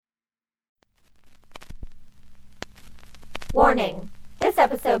Warning! This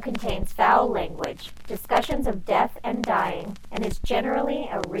episode contains foul language, discussions of death and dying, and is generally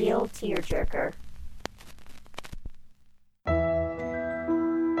a real tearjerker.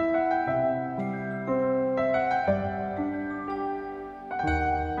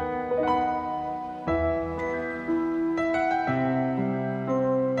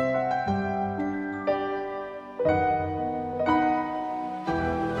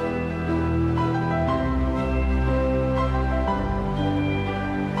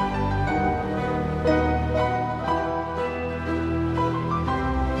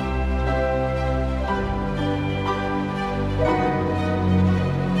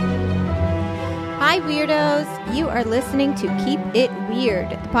 Hi, Weirdos! You are listening to Keep It Weird,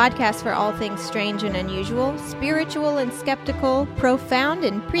 the podcast for all things strange and unusual, spiritual and skeptical, profound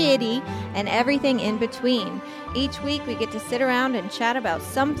and pretty, and everything in between. Each week we get to sit around and chat about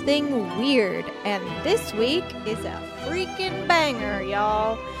something weird, and this week is a freaking banger,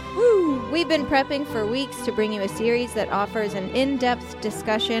 y'all. Woo! We've been prepping for weeks to bring you a series that offers an in-depth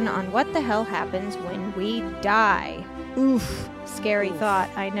discussion on what the hell happens when we die. Oof, scary thought,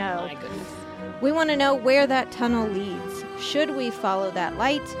 I know. My goodness. We want to know where that tunnel leads. Should we follow that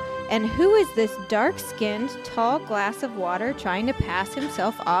light? And who is this dark-skinned, tall glass of water trying to pass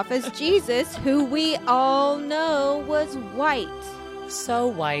himself off as Jesus, who we all know was white? So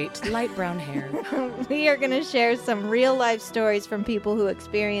white, light brown hair. We are going to share some real-life stories from people who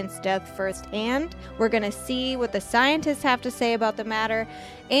experienced death firsthand. We're going to see what the scientists have to say about the matter,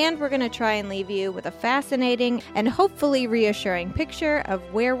 and we're going to try and leave you with a fascinating and hopefully reassuring picture of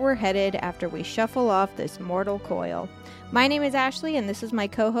where we're headed after we shuffle off this mortal coil. My name is Ashley, and this is my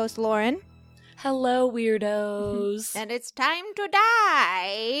co-host Lauren. Hello, weirdos. And it's time to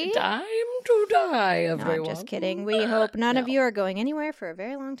die. Time to die, No, everyone. I'm just kidding. We hope none of you are going anywhere for a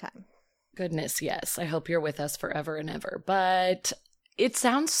very long time. Goodness, yes. I hope you're with us forever and ever. But it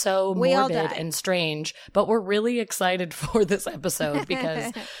sounds so We all morbid die. and strange, but we're really excited for this episode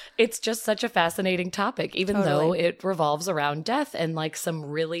because it's just such a fascinating topic, even though Totally. it revolves around death and like some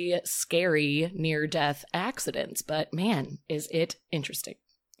really scary near-death accidents. But man, is it interesting.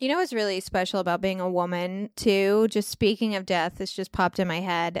 You know what's really special about being a woman, too? Just speaking of death, this just popped in my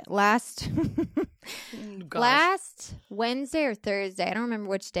head. Last Wednesday or Thursday, I don't remember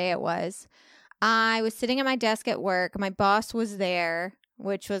which day it was, I was sitting at my desk at work. My boss was there,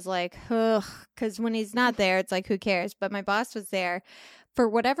 which was like, ugh, because when he's not there, it's like, who cares? But my boss was there. For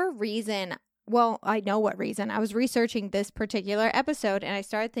whatever reason, well, I know what reason. I was researching this particular episode, and I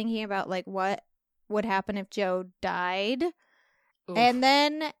started thinking about, like, what would happen if Joe died. Oof, And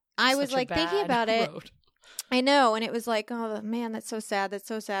then I was such a like thinking bad about it. road. I know. And it was like, oh man, that's so sad. That's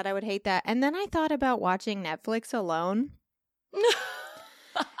so sad. I would hate that. And then I thought about watching Netflix alone.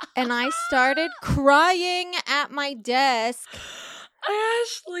 And I started crying at my desk.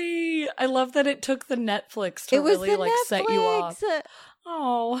 Ashley, I love that it took the Netflix to It was really the like Netflix. set you off.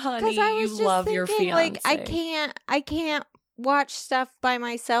 Oh, honey, Because I was you just love thinking, your fiance. like, I can't watch stuff by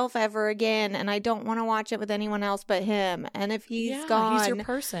myself ever again, and I don't want to watch it with anyone else but him. And if he's gone, he's your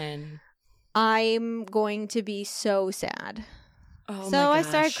person. I'm going to be so sad. Oh So my I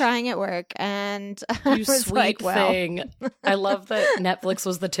started gosh. crying at work, and I You was sweet like, well, thing. I love that Netflix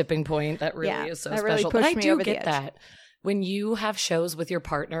was the tipping point. That really Yeah, is so that really special. But pushed I me do over the get edge. that. When you have shows with your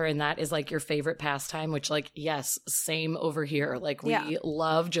partner and that is like your favorite pastime, which like, yes, same over here. Like we Yeah.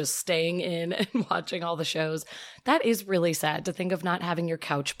 love just staying in and watching all the shows. That is really sad to think of not having your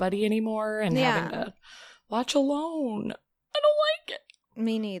couch buddy anymore and Yeah. having to watch alone. I don't like it.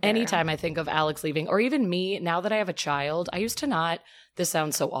 me neither. Anytime I think of Alex leaving, or even me, now that I have a child, I used to not, this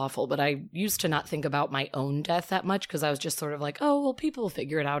sounds so awful, but I used to not think about my own death that much because I was just sort of like, oh, well, people will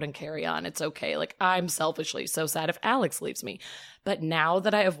figure it out and carry on. It's okay. Like, I'm selfishly so sad if Alex leaves me. But now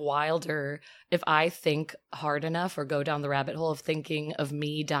that I have Wilder, if I think hard enough or go down the rabbit hole of thinking of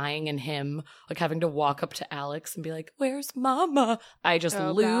me dying and him, like having to walk up to Alex and be like, where's mama? I just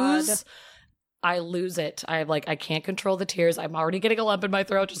Oh, lose. God. I lose it. I can't control the tears. I'm already getting a lump in my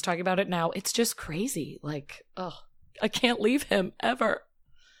throat just talking about it now. It's just crazy. Like, oh, I can't leave him ever.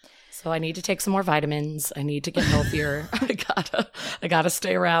 So I need to take some more vitamins. I need to get healthier. I gotta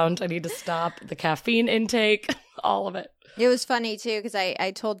stay around. I need to stop the caffeine intake, all of it. It was funny, too, because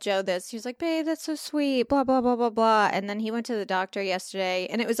I told Joe this. He was like, babe, that's so sweet, blah, blah, blah, blah, blah. And then he went to the doctor yesterday,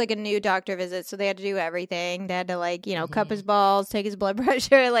 and it was like a new doctor visit, so they had to do everything. They had to, like, you know, cup his balls, take his blood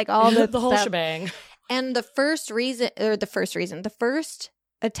pressure, like all the whole stuff. shebang. And the first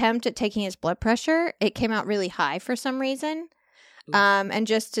attempt at taking his blood pressure, it came out really high for some reason. And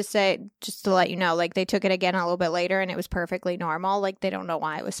just to let you know, like they took it again a little bit later and it was perfectly normal. Like they don't know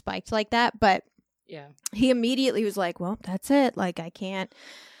why it was spiked like that, but Yeah. He immediately was like, well, that's it. Like, I can't.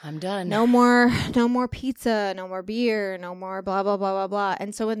 I'm done. No more pizza, no more beer, no more blah, blah, blah, blah, blah.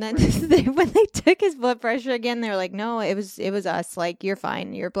 And so when they took his blood pressure again, they were like, no, it was us. Like, you're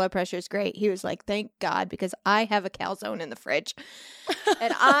fine. Your blood pressure is great. He was like, thank God, because I have a calzone in the fridge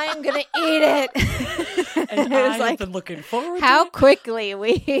and I'm going to eat it. And it was I've been looking forward how to it. quickly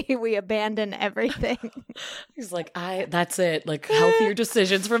we abandon everything. He's like, that's it. Like, healthier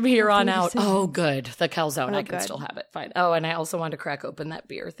decisions from here on out. Oh, good. The calzone. I can still have it. Fine. Oh, and I also wanted to crack open that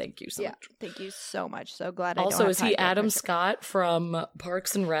beer. Thank you so much. Thank you so much. So glad I also, don't have is he high blood Adam pressure. Scott from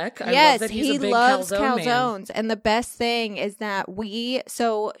Parks and Rec? I Yes, love that he's he a big loves calzone calzones. man. And the best thing is that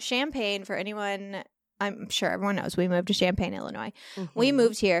Champaign, for anyone, I'm sure everyone knows, we moved to Champaign, Illinois. Mm-hmm. We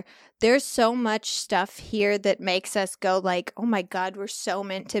moved here. There's so much stuff here that makes us go like, oh my God, we're so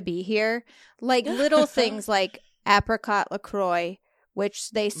meant to be here. Like little things like apricot LaCroix,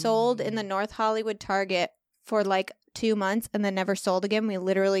 which they sold in the North Hollywood Target for like 2 months and then never sold again. We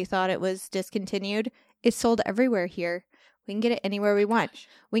literally thought it was discontinued. It's sold everywhere here. We can get it anywhere we want.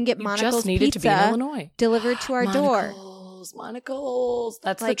 We can get Monocle's just needed pizza to be in Illinois. delivered to our door. Monocles.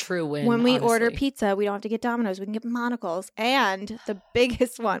 That's Like, the true win. When we honestly. order pizza, we don't have to get Domino's. We can get Monocles. And the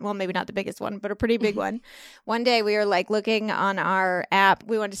biggest one, well, maybe not the biggest one, but a pretty big one. One day we were like looking on our app.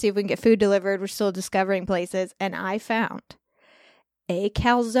 We wanted to see if we can get food delivered. We're still discovering places. And I found a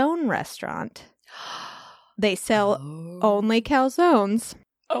calzone restaurant. They sell only calzones.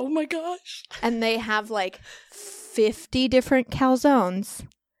 Oh my gosh. And they have like 50 different calzones.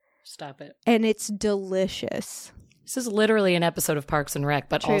 Stop it. And it's delicious. This is literally an episode of Parks and Rec,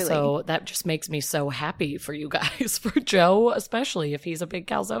 but Truly. also that just makes me so happy for you guys, for Joe, especially if he's a big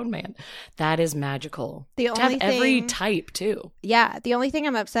calzone man. That is magical. The to only have every thing- type too. Yeah, the only thing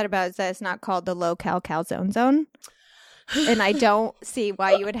I'm upset about is that it's not called the low-cal calzone zone. And I don't see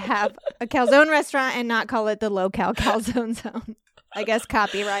why you would have a calzone restaurant and not call it the low-cal calzone zone. I guess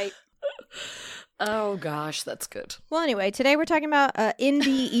copyright. Oh gosh, that's good. Well, anyway, today we're talking about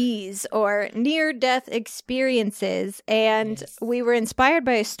NDEs, or near-death experiences. And Yes. we were inspired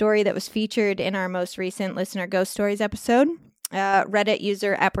by a story that was featured in our most recent Listener Ghost Stories episode. Reddit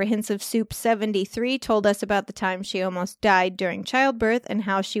user Apprehensive Soup 73 told us about the time she almost died during childbirth and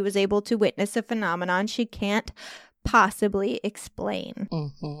how she was able to witness a phenomenon she can't possibly explain.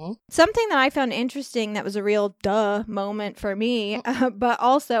 Mm-hmm. Something that I found interesting that was a real duh moment for me, but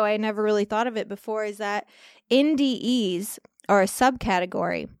also I never really thought of it before, is that NDEs are a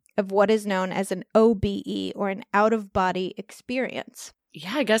subcategory of what is known as an OBE, or an out-of-body experience.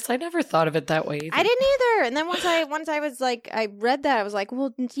 Yeah, I guess I never thought of it that way either. I didn't either. And then once I was like, I read that, I was like,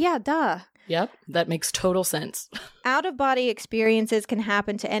 well, yeah, duh. Yep, that makes total sense. Out-of-body experiences can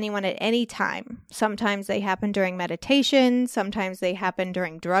happen to anyone at any time. Sometimes they happen during meditation. Sometimes they happen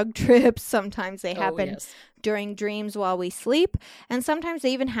during drug trips. Sometimes they happen yes. during dreams while we sleep. And sometimes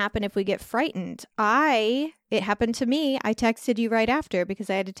they even happen if we get frightened. It happened to me. I texted you right after because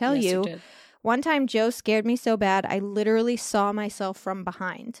I had to tell Yes, you. did. One time Joe scared me so bad, I literally saw myself from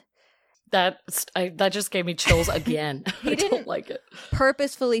behind. That just gave me chills again. I didn't- don't like it.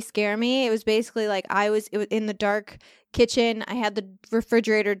 Purposefully scare me. It was basically like it was in the dark kitchen. I had the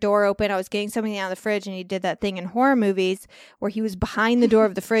refrigerator door open. I was getting something out of the fridge, and he did that thing in horror movies where he was behind the door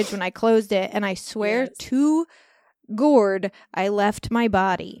of the fridge when I closed it. And I swear Yes. to Gord, I left my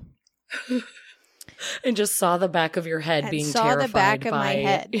body. And just saw the back of your head And being saw terrified the back of by my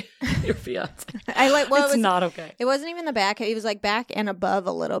head. your fiance. It's Not okay. It wasn't even the back. It was like back and above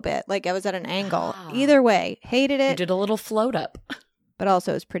a little bit. Like I was at an angle. Ah. Either way, hated You it, did a little float up. but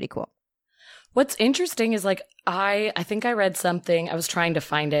also it was pretty cool. What's interesting is like I think I read something. I was trying to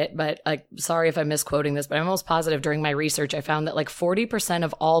find it, but like sorry if I'm misquoting this, but I'm almost positive during my research I found that like 40%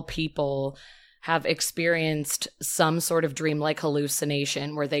 of all people have experienced some sort of dreamlike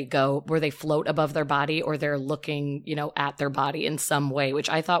hallucination where they float above their body, or they're looking, at their body in some way, which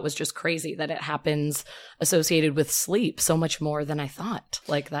I thought was just crazy that it happens associated with sleep so much more than I thought.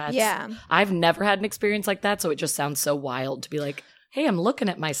 Like that. Yeah. I've never had an experience like that. So it just sounds so wild to be like, hey, I'm looking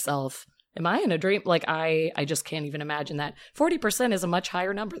at myself. Am I in a dream? Like, I just can't even imagine that. 40% is a much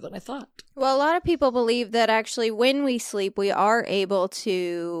higher number than I thought. Well, a lot of people believe that actually when we sleep, we are able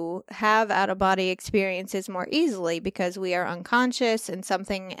to have out-of-body experiences more easily because we are unconscious and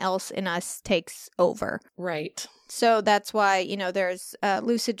something else in us takes over. Right. So that's why, there's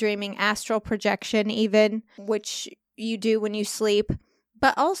lucid dreaming, astral projection even, which you do when you sleep.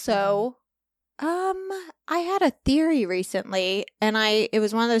 But also, I had a theory recently, and it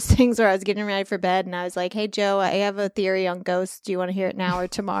was one of those things where I was getting ready for bed, and I was like, "Hey Joe, I have a theory on ghosts. Do you want to hear it now or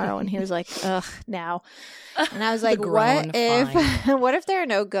tomorrow?" And he was like, "Ugh, now." And I was like, "What if? What if there are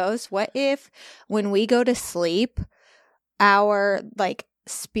no ghosts? What if when we go to sleep, our like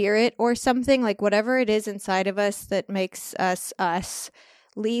spirit or something, like whatever it is inside of us that makes us us,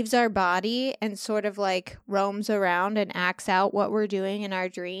 leaves our body and sort of like roams around and acts out what we're doing in our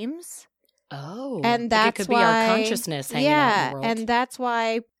dreams?" Oh, and that's it could why, be our consciousness hanging out in the world. And that's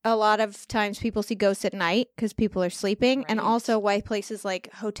why a lot of times people see ghosts at night because people are sleeping, and also why places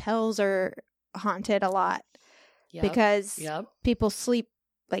like hotels are haunted a lot because people sleep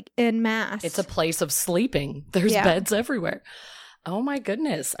like en masse. It's a place of sleeping. There's beds everywhere. Oh my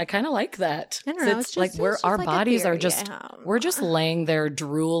goodness. I kind of like that. I don't know. It's like our bodies are just, we're just laying there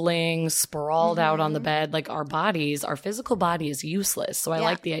drooling, sprawled out on the bed. Like our physical body is useless. So I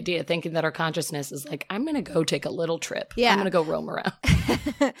like the idea, thinking that our consciousness is like, I'm going to go take a little trip. I'm going to go roam around.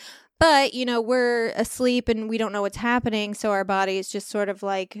 But, we're asleep and we don't know what's happening. So our body is just sort of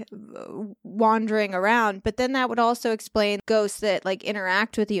like wandering around. But then that would also explain ghosts that like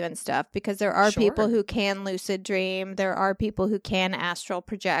interact with you and stuff, because there are people who can lucid dream. There are people who can astral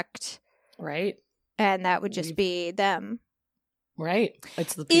project. Right. And that would just be them. Right.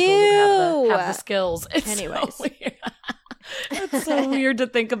 It's the people who have the skills. Anyways. So weird. It's so weird to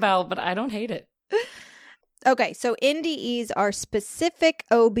think about, but I don't hate it. Okay, so NDEs are specific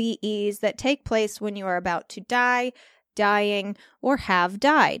OBEs that take place when you are about to die, dying, or have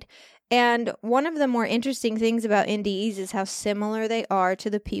died. And one of the more interesting things about NDEs is how similar they are to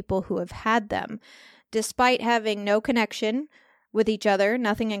the people who have had them. Despite having no connection with each other,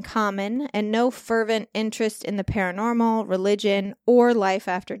 nothing in common, and no fervent interest in the paranormal, religion, or life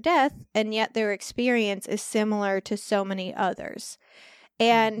after death, and yet their experience is similar to so many others.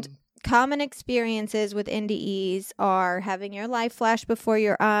 And common experiences with NDEs are having your life flash before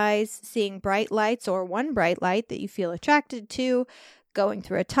your eyes, seeing bright lights or one bright light that you feel attracted to, going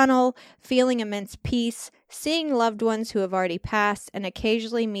through a tunnel, feeling immense peace, seeing loved ones who have already passed, and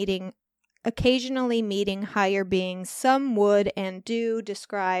occasionally meeting higher beings some would and do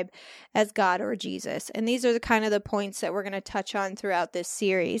describe as God or Jesus. And these are the kind of the points that we're going to touch on throughout this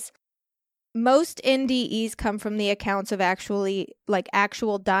series. Most NDEs come from the accounts of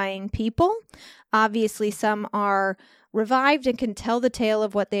actual dying people. Obviously, some are revived and can tell the tale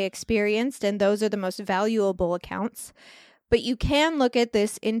of what they experienced, and those are the most valuable accounts. But you can look at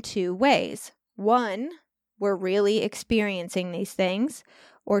this in two ways. One, we're really experiencing these things.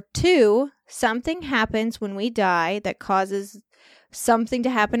 Or two, something happens when we die that causes something to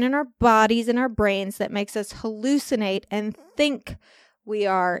happen in our bodies and our brains that makes us hallucinate and think we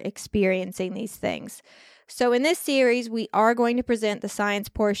are experiencing these things. So in this series, we are going to present the science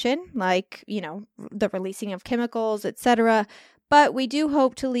portion, like, the releasing of chemicals, etc. But we do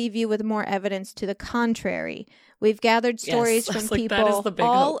hope to leave you with more evidence to the contrary. We've gathered stories from people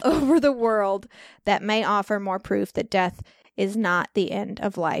all over the world that may offer more proof that death is not the end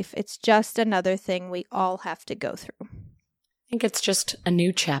of life. It's just another thing we all have to go through. I think it's just a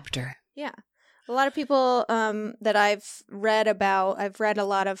new chapter. Yeah. A lot of people that I've read a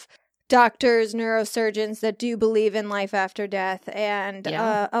lot of doctors, neurosurgeons that do believe in life after death. And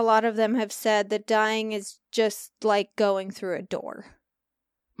a lot of them have said that dying is just like going through a door.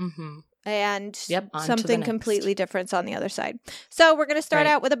 Mm-hmm. And something completely different on the other side. So we're going to start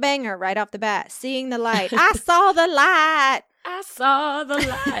out with a banger right off the bat. Seeing the light. I saw the light. I saw the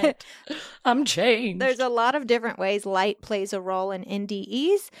light. I'm changed. There's a lot of different ways light plays a role in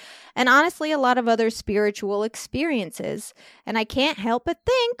NDEs, and honestly, a lot of other spiritual experiences. And I can't help but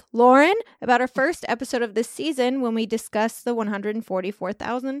think, Lauren, about our first episode of this season when we discussed the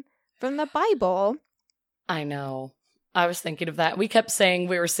 144,000 from the Bible. I know. I was thinking of that. We kept saying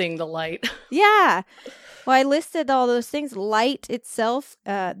we were seeing the light. Yeah. Well, I listed all those things. Light itself,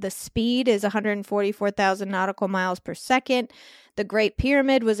 the speed is 144,000 nautical miles per second. The Great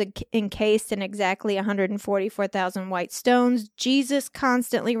Pyramid was encased in exactly 144,000 white stones. Jesus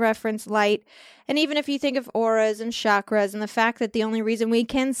constantly referenced light. And even if you think of auras and chakras and the fact that the only reason we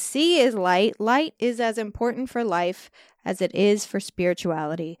can see is light, light is as important for life as it is for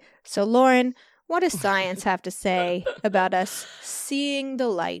spirituality. So, Lauren, what does science have to say about us seeing the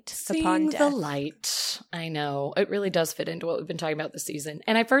light upon death? Seeing the light. I know. It really does fit into what we've been talking about this season.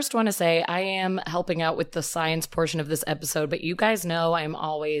 And I first want to say I am helping out with the science portion of this episode, but you guys know I am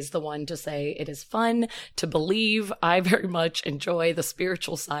always the one to say it is fun to believe. I very much enjoy the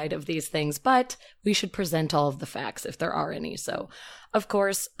spiritual side of these things, but we should present all of the facts if there are any. So, of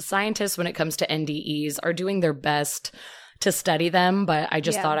course, scientists, when it comes to NDEs, are doing their best to study them, but I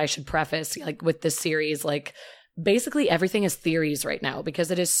just thought I should preface like with this series, like basically everything is theories right now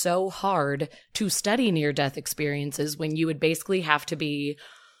because it is so hard to study near-death experiences when you would basically have to be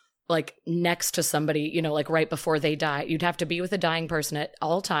like next to somebody, you know, like right before they die. You'd have to be with a dying person at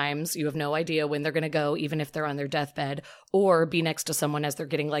all times. You have no idea when they're going to go, even if they're on their deathbed, or be next to someone as they're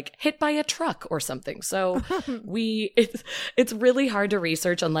getting like hit by a truck or something. So it's really hard to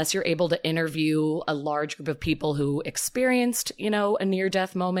research unless you're able to interview a large group of people who experienced, you know, a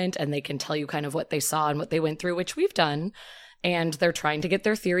near-death moment, and they can tell you kind of what they saw and what they went through, which we've done. And they're trying to get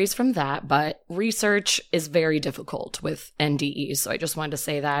their theories from that, but research is very difficult with NDEs. So I just wanted to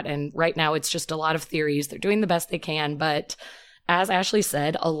say that. And right now it's just a lot of theories. They're doing the best they can. But as Ashley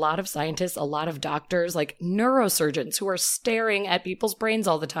said, a lot of scientists, a lot of doctors, like neurosurgeons who are staring at people's brains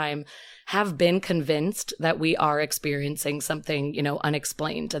all the time, have been convinced that we are experiencing something, you know,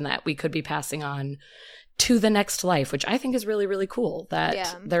 unexplained, and that we could be passing on to the next life, which I think is really, really cool.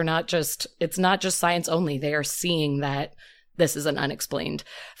 That they're not just, it's not just science only. They are seeing that this is an unexplained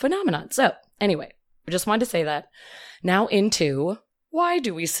phenomenon. So anyway, I just wanted to say that. Now into, why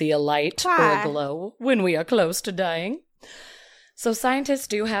do we see a light or a glow when we are close to dying? So scientists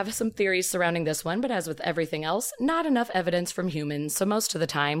do have some theories surrounding this one, but as with everything else, not enough evidence from humans. So most of the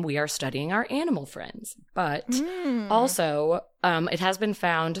time we are studying our animal friends. But also, it has been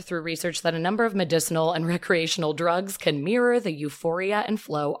found through research that a number of medicinal and recreational drugs can mirror the euphoria and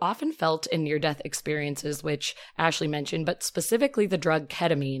flow often felt in near-death experiences, which Ashley mentioned, but specifically the drug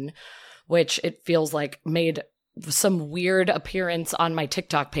ketamine, which it feels like made some weird appearance on my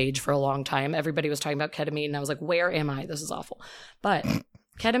TikTok page for a long time. Everybody was talking about ketamine, and I was like, where am I? This is awful. But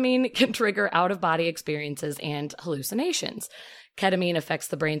ketamine can trigger out-of-body experiences and hallucinations. Ketamine affects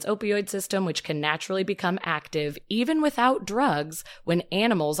the brain's opioid system, which can naturally become active even without drugs when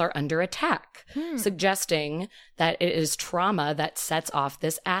animals are under attack, suggesting that it is trauma that sets off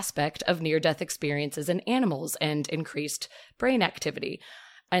this aspect of near-death experiences in animals and increased brain activity.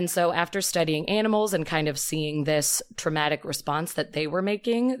 And so after studying animals and kind of seeing this traumatic response that they were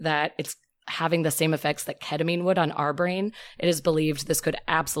making, that it's having the same effects that ketamine would on our brain, it is believed this could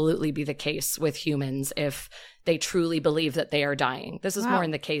absolutely be the case with humans if they truly believe that they are dying. This is more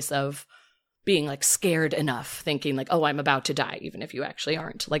in the case of being like scared enough, thinking like, oh, I'm about to die, even if you actually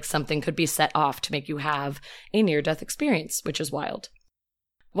aren't. Like something could be set off to make you have a near-death experience, which is wild.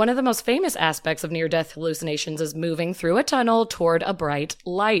 One of the most famous aspects of near-death hallucinations is moving through a tunnel toward a bright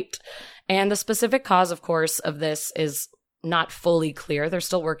light. And the specific cause, of course, of this is not fully clear. They're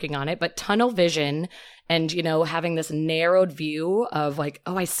still working on it, but tunnel vision and, you know, having this narrowed view of like,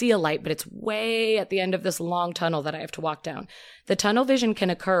 oh, I see a light, but it's way at the end of this long tunnel that I have to walk down. The tunnel vision can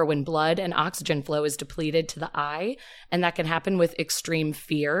occur when blood and oxygen flow is depleted to the eye, and that can happen with extreme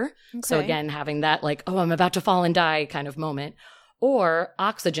fear. Okay. So again, having that like, oh, I'm about to fall and die kind of moment. Or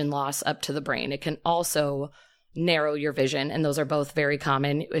oxygen loss up to the brain. It can also narrow your vision, and those are both very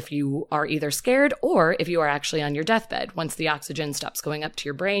common if you are either scared or if you are actually on your deathbed. Once the oxygen stops going up to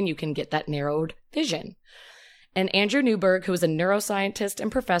your brain, you can get that narrowed vision. And Andrew Newberg, who is a neuroscientist and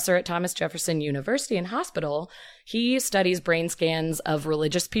professor at Thomas Jefferson University and Hospital, he studies brain scans of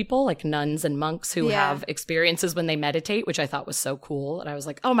religious people, like nuns and monks who have experiences when they meditate, which I thought was so cool. And I was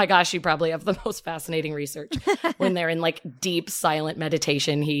like, oh my gosh, you probably have the most fascinating research. When they're in like deep silent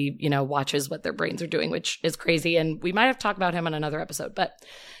meditation, he, you know, watches what their brains are doing, which is crazy. And we might have talked about him on another episode. But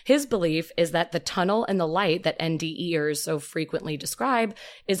his belief is that the tunnel and the light that NDEers so frequently describe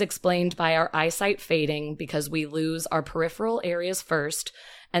is explained by our eyesight fading because we lose our peripheral areas first,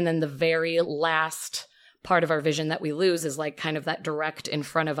 and then the very last part of our vision that we lose is like kind of that direct in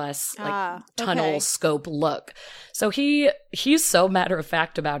front of us, like tunnel scope look. So he's so matter of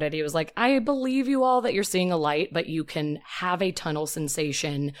fact about it. He was like, I believe you all that you're seeing a light, but you can have a tunnel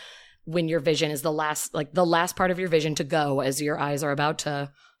sensation when your vision is the last part of your vision to go as your eyes are about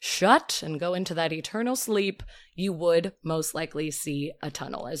to shut and go into that eternal sleep. You would most likely see a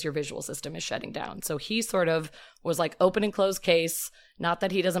tunnel as your visual system is shutting down. So he sort of was like open and closed case. Not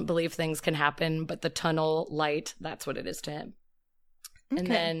that he doesn't believe things can happen, but the tunnel light, that's what it is to him. Okay. And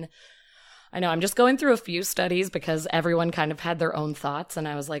then I know I'm just going through a few studies because everyone kind of had their own thoughts. And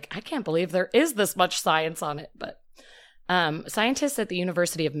I was like, I can't believe there is this much science on it. But scientists at the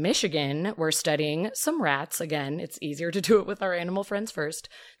University of Michigan were studying some rats. Again, it's easier to do it with our animal friends first.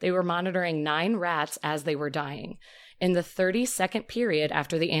 They were monitoring 9 rats as they were dying. In the 30-second period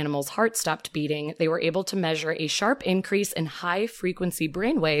after the animal's heart stopped beating, they were able to measure a sharp increase in high-frequency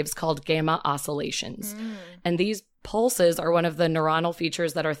brainwaves called gamma oscillations. And these pulses are one of the neuronal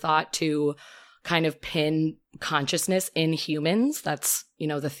features that are thought to kind of pin consciousness in humans. That's,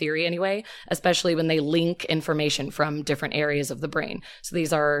 the theory anyway, especially when they link information from different areas of the brain. So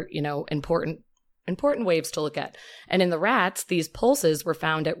these are, important waves to look at. And in the rats, these pulses were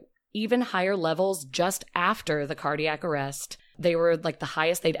found at even higher levels just after the cardiac arrest. They were like the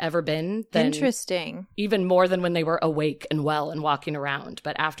highest they'd ever been. Interesting. Even more than when they were awake and well and walking around.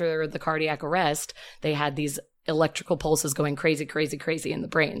 But after the cardiac arrest, they had these electrical pulses going crazy, crazy, crazy in the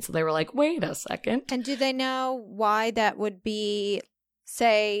brain. So they were like, wait a second. And do they know why that would be,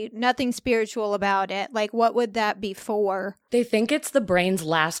 say, nothing spiritual about it? Like, what would that be for? They think it's the brain's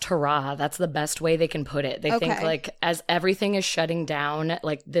last hurrah. That's the best way they can put it. They think like as everything is shutting down,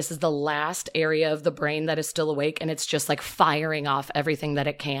 like this is the last area of the brain that is still awake, and it's just like firing off everything that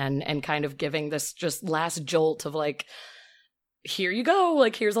it can and kind of giving this just last jolt of like, here you go,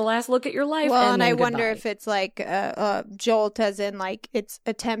 like here's a last look at your life. Well, and I goodbye. wonder if it's like a jolt as in like it's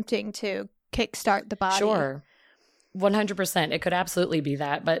attempting to kickstart the body. Sure. 100%. It could absolutely be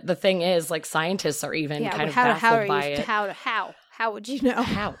that. But the thing is, like, scientists are even kind of baffled by it. How would you know?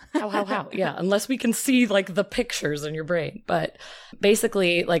 How? Yeah, unless we can see, like, the pictures in your brain. But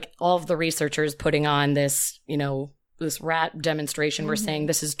basically, like, all of the researchers putting on this, this rat demonstration were saying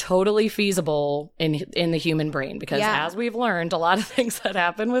this is totally feasible in the human brain. Because as we've learned, a lot of things that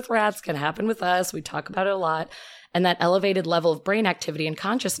happen with rats can happen with us. We talk about it a lot. And that elevated level of brain activity and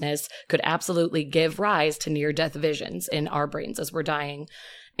consciousness could absolutely give rise to near-death visions in our brains as we're dying.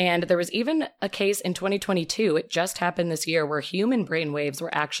 And there was even a case in 2022, it just happened this year, where human brain waves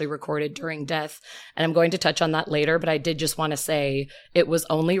were actually recorded during death. And I'm going to touch on that later, but I did just want to say it was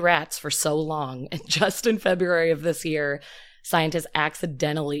only rats for so long. And just in February of this year, scientists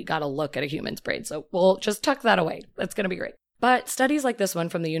accidentally got a look at a human's brain. So we'll just tuck that away. That's going to be great. But studies like this one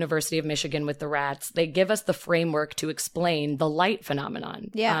from the University of Michigan with the rats, they give us the framework to explain the light phenomenon.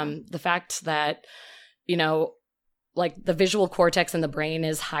 Yeah. The fact that, like the visual cortex in the brain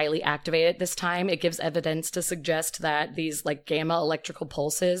is highly activated at this time. It gives evidence to suggest that these like gamma electrical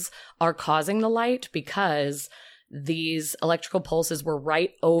pulses are causing the light because these electrical pulses were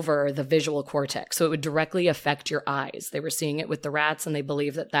right over the visual cortex. So it would directly affect your eyes. They were seeing it with the rats, and they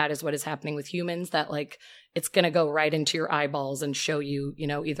believe that that is what is happening with humans, that like it's going to go right into your eyeballs and show you,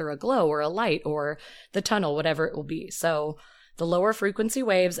 either a glow or a light or the tunnel, whatever it will be. So the lower frequency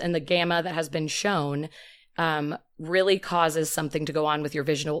waves and the gamma that has been shown really causes something to go on with your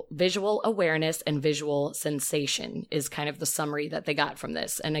visual awareness and visual sensation is kind of the summary that they got from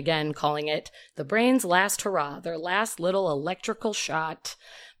this. And again, calling it the brain's last hurrah, their last little electrical shot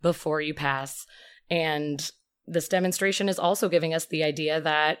before you pass. And this demonstration is also giving us the idea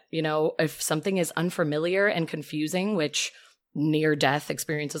that, if something is unfamiliar and confusing, which near-death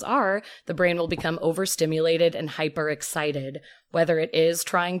experiences are, the brain will become overstimulated and hyper-excited, whether it is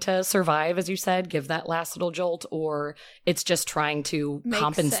trying to survive, as you said, give that last little jolt, or it's just trying to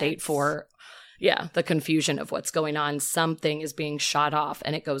compensate for, the confusion of what's going on. Something is being shot off,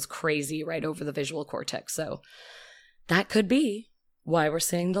 and it goes crazy right over the visual cortex. So that could be why we're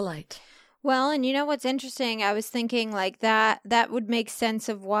seeing the light. Well, and you know what's interesting? I was thinking like that would make sense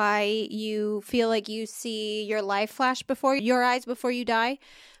of why you feel like you see your life flash before your eyes before you die,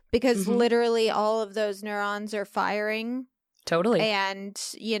 because literally all of those neurons are firing. Totally. And,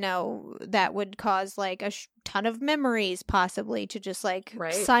 that would cause like a ton of memories possibly to just like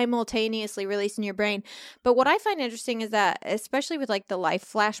simultaneously release in your brain. But what I find interesting is that, especially with like the life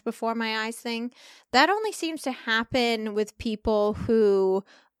flash before my eyes thing, that only seems to happen with people who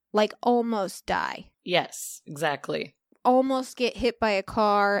like almost die. Yes, exactly. Almost get hit by a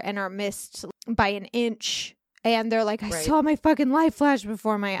car and are missed by an inch. And they're like, I saw my fucking life flash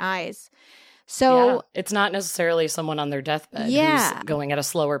before my eyes. So it's not necessarily someone on their deathbed who's going at a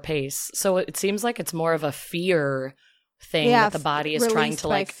slower pace. So it seems like it's more of a fear thing that the body is trying to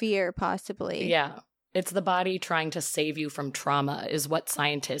like fear, possibly. Yeah. It's the body trying to save you from trauma is what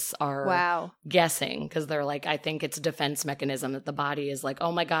scientists are guessing, because they're like, I think it's a defense mechanism that the body is like,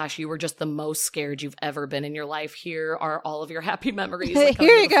 oh my gosh, you were just the most scared you've ever been in your life. Here are all of your happy memories. Like,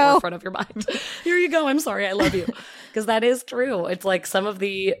 here you go. In front of your mind. Here you go. I'm sorry. I love you. Because that is true. It's like some of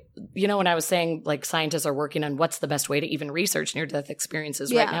the, when I was saying like scientists are working on what's the best way to even research near-death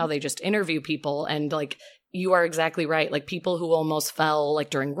experiences. Right now, they just interview people and like, you are exactly right. Like people who almost fell like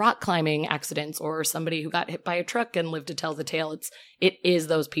during rock climbing accidents, or somebody who got hit by a truck and lived to tell the tale. It is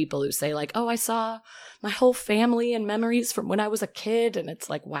those people who say like, oh, I saw my whole family and memories from when I was a kid. And it's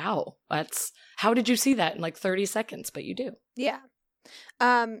like, wow, how did you see that in like 30 seconds? But you do. Yeah.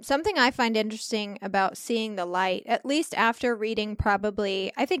 Something I find interesting about seeing the light, at least after reading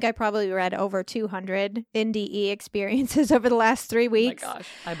I think I probably read over 200 NDE experiences over the last 3 weeks. Oh my gosh,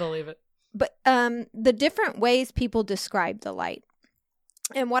 I believe it. But the different ways people describe the light.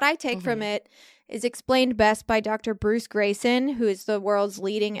 And what I take from it is explained best by Dr. Bruce Grayson, who is the world's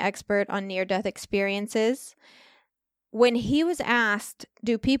leading expert on near-death experiences. When he was asked,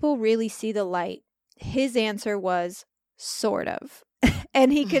 do people really see the light? His answer was, sort of.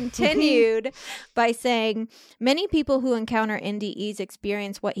 And he continued by saying, many people who encounter NDEs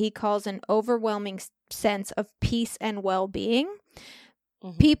experience what he calls an overwhelming sense of peace and well-being.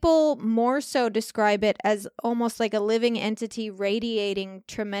 People more so describe it as almost like a living entity radiating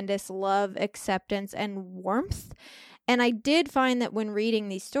tremendous love, acceptance, and warmth. And I did find that when reading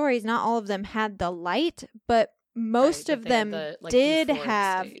these stories, not all of them had the light, but most of them did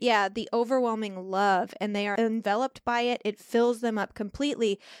have, the overwhelming love, and they are enveloped by it. It fills them up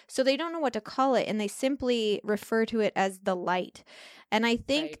completely. So they don't know what to call it, and they simply refer to it as the light. And I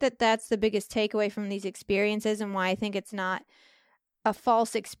think that that's the biggest takeaway from these experiences, and why I think it's not a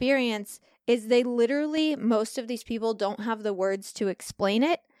false experience, is they literally, most of these people don't have the words to explain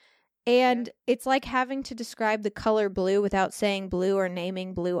it. And it's like having to describe the color blue without saying blue or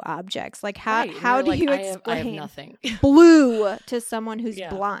naming blue objects. Like how do you explain I have nothing. blue to someone who's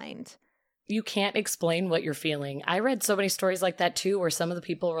blind? You can't explain what you're feeling. I read so many stories like that too, where some of the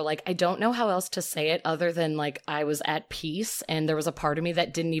people were like, I don't know how else to say it other than like I was at peace, and there was a part of me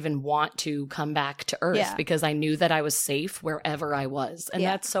that didn't even want to come back to Earth because I knew that I was safe wherever I was. And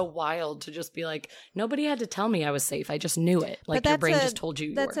that's so wild to just be like, nobody had to tell me I was safe. I just knew it. Like your brain just told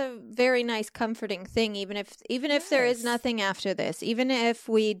you that's a very nice, comforting thing, even if there is nothing after this, even if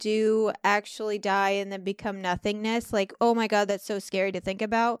we do actually die and then become nothingness, like, oh my God, that's so scary to think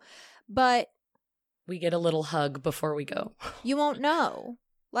about. But we get a little hug before we go. You won't know.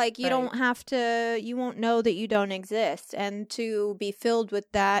 Like, you don't have to, you won't know that you don't exist. And to be filled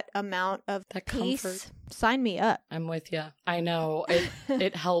with that amount of peace, comfort. Sign me up. I'm with you. I know.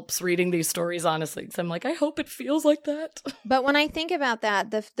 It helps reading these stories, honestly. Because I'm like, I hope it feels like that. But when I think about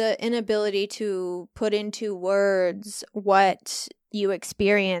that, the inability to put into words what you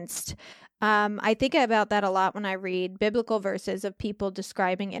experienced, I think about that a lot when I read biblical verses of people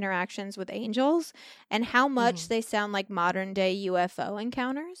describing interactions with angels and how much they sound like modern day UFO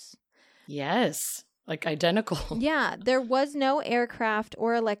encounters. Yes, like identical. Yeah, there was no aircraft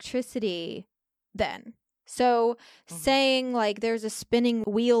or electricity then. So saying like there's a spinning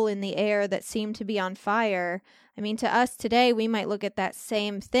wheel in the air that seemed to be on fire, I mean, to us today, we might look at that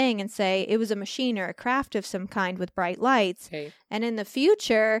same thing and say it was a machine or a craft of some kind with bright lights. Okay. And in the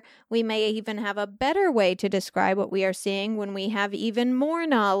future, we may even have a better way to describe what we are seeing when we have even more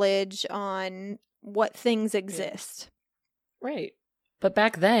knowledge on what things exist. Right. But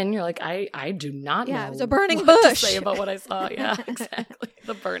back then, you're like, I do not know. Yeah, it was a burning bush. To say about what I saw. Yeah, exactly.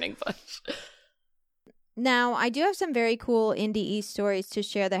 The burning bush. Now, I do have some very cool NDE stories to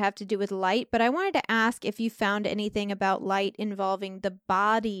share that have to do with light, but I wanted to ask if you found anything about light involving the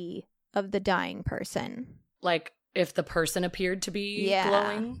body of the dying person. Like if the person appeared to be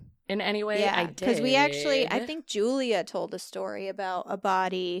glowing in any way? Yeah, I did. Because we actually, I think Julia told a story about a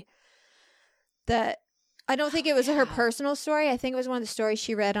body that, I don't think it was her personal story. I think it was one of the stories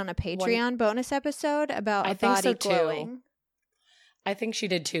she read on a Patreon bonus episode about a body glowing. I think she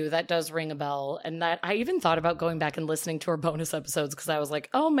did too. That does ring a bell. And that I even thought about going back and listening to her bonus episodes because I was like,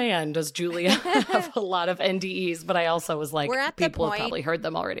 oh man, does Julia have a lot of NDEs? But I also was like, people have probably heard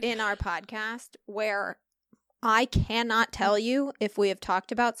them already. In our podcast where I cannot tell you if we have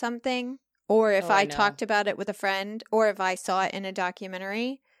talked about something or if I talked about it with a friend or if I saw it in a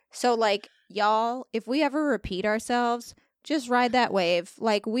documentary. So like, y'all, if we ever repeat ourselves, just ride that wave.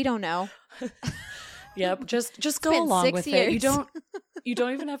 Like, we don't know. Yep, just go along with it. You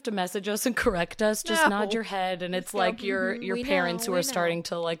don't even have to message us and correct us. Just nod your head, and it's like your parents who are starting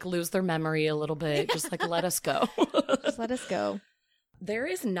to like lose their memory a little bit. Just like let us go. Just let us go. There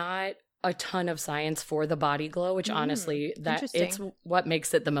is not a ton of science for the body glow, which honestly, it's what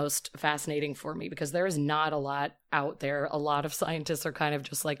makes it the most fascinating for me because there is not a lot out there. A lot of scientists are kind of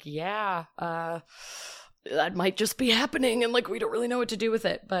just like, that might just be happening, and like we don't really know what to do with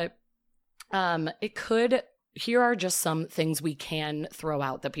it, but. It could, here are just some things we can throw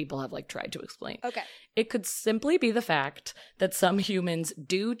out that people have like tried to explain. Okay. It could simply be the fact that some humans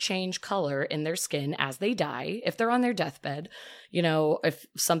do change color in their skin as they die. If they're on their deathbed, you know, if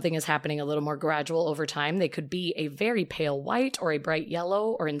something is happening a little more gradual over time, they could be a very pale white or a bright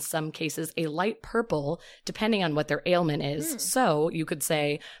yellow, or in some cases a light purple, depending on what their ailment is. So you could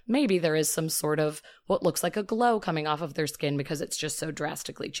say maybe there is some sort of what looks like a glow coming off of their skin because it's just so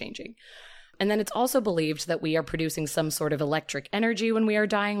drastically changing. And then it's also believed that we are producing some sort of electric energy when we are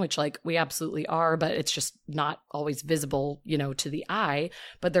dying, which like we absolutely are, but it's just not always visible, to the eye.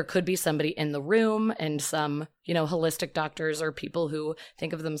 But there could be somebody in the room, and some, holistic doctors or people who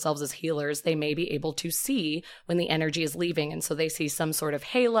think of themselves as healers, they may be able to see when the energy is leaving. And so they see some sort of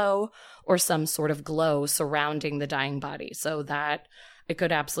halo or some sort of glow surrounding the dying body. So that it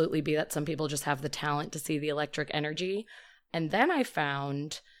could absolutely be that some people just have the talent to see the electric energy. And then I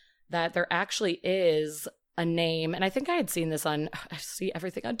found that there actually is a name, and I think I had seen this I see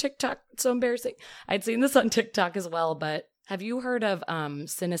everything on TikTok. It's so embarrassing. I'd seen this on TikTok as well, but have you heard of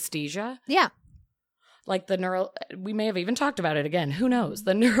synesthesia? Yeah. Like we may have even talked about it again. Who knows?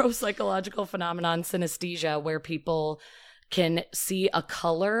 The neuropsychological phenomenon synesthesia, where people can see a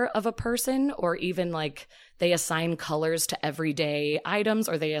color of a person, or even like they assign colors to everyday items,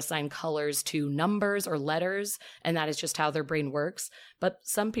 or they assign colors to numbers or letters, and that is just how their brain works. But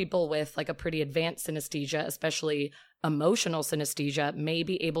some people with like a pretty advanced synesthesia, especially emotional synesthesia, may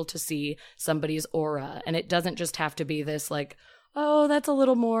be able to see somebody's aura. And it doesn't just have to be this like, oh, that's a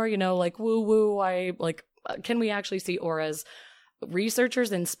little more, like woo woo. Can we actually see auras?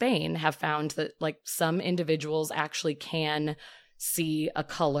 Researchers in Spain have found that like some individuals actually can see a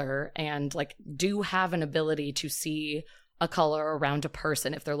color and like do have an ability to see a color around a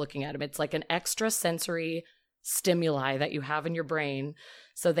person if they're looking at them. It's like an extra sensory stimuli that you have in your brain.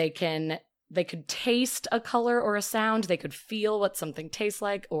 So they could taste a color or a sound, they could feel what something tastes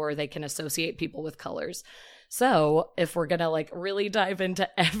like, or they can associate people with colors. So if we're going to like really dive into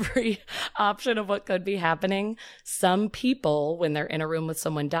every option of what could be happening, some people, when they're in a room with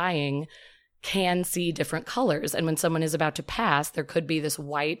someone dying, can see different colors. And when someone is about to pass, there could be this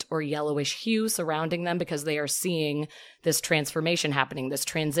white or yellowish hue surrounding them because they are seeing this transformation happening, this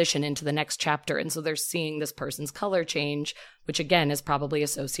transition into the next chapter. And so they're seeing this person's color change, which again is probably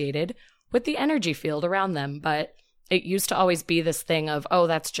associated with the energy field around them. But it used to always be this thing of, oh,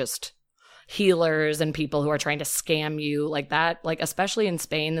 that's just healers and people who are trying to scam you like that. Like, especially in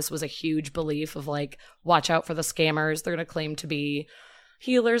Spain, this was a huge belief of like, watch out for the scammers. They're going to claim to be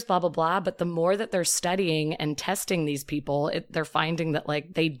healers, blah, blah, blah. But the more that they're studying and testing these people, they're finding that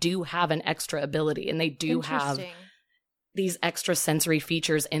like they do have an extra ability, and they do have these extra sensory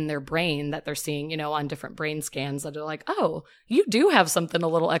features in their brain that they're seeing, on different brain scans that are like, oh, you do have something a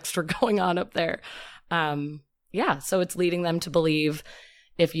little extra going on up there. So it's leading them to believe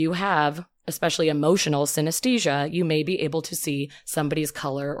if you have especially emotional synesthesia, you may be able to see somebody's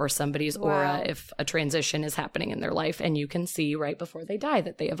color or somebody's aura if a transition is happening in their life, and you can see right before they die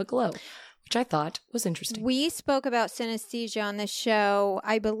that they have a glow, which I thought was interesting. We spoke about synesthesia on this show,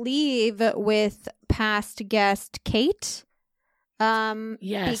 I believe, with past guest Kate.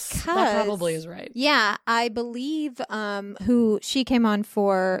 Yes, that probably is right. Yeah, I believe who she came on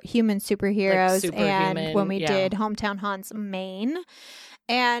for Human Superheroes, like and when we did Hometown Haunts Maine.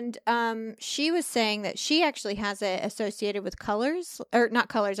 And she was saying that she actually has it associated with colors, or not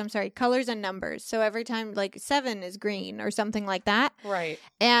colors, I'm sorry, colors and numbers. So every time, like 7 is green or something like that. Right.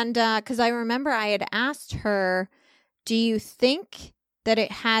 And because I remember I had asked her, do you think that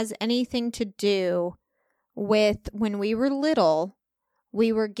it has anything to do with when we were little,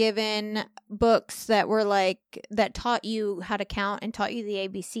 we were given books that were like, that taught you how to count and taught you the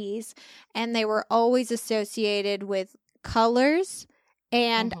ABCs, and they were always associated with colors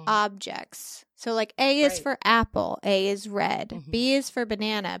and objects. So like A is for apple, A is red, B is for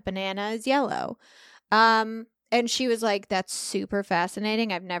banana, banana is yellow. And she was like, that's super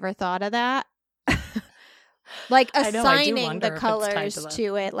fascinating. I've never thought of that. Like assigning the colors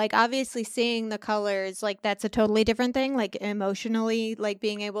to it. Like obviously seeing the colors, like that's a totally different thing. Like emotionally, like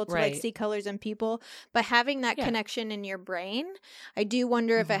being able to like see colors in people. But having that connection in your brain, I do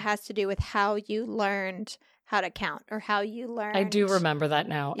wonder if it has to do with how you learned how to count or how you learned. I do remember that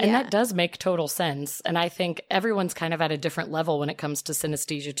now. And that does make total sense. And I think everyone's kind of at a different level when it comes to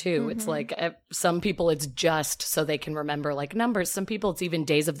synesthesia too. It's like some people it's just so they can remember like numbers. Some people it's even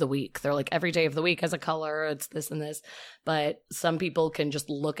days of the week. They're like every day of the week has a color. It's this and this. But some people can just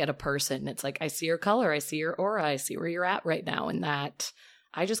look at a person. It's like, I see your color. I see your aura. I see where you're at right now. And that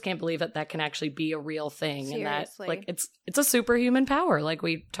I just can't believe that can actually be a real thing. Seriously. And that like it's a superhuman power like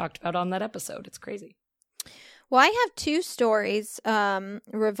we talked about on that episode. It's crazy. Well, I have 2 stories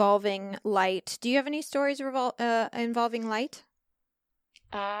revolving light. Do you have any stories involving light?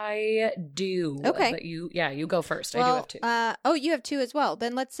 I do. Okay. But you go first. Well, I do have 2. You have 2 as well.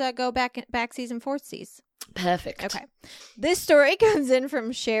 Then let's go backsies and forthsies. Perfect. Okay. This story comes in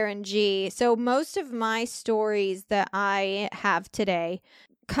from Sharon G. So most of my stories that I have today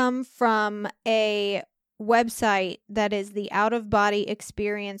come from a website that is the Out of Body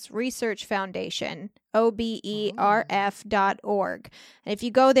Experience Research Foundation, oberf.org. And if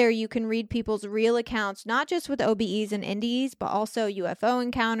you go there, you can read people's real accounts, not just with OBEs and NDEs, but also UFO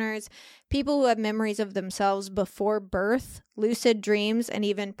encounters, people who have memories of themselves before birth, lucid dreams, and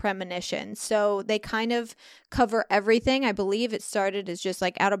even premonitions. So they kind of cover everything. I believe it started as just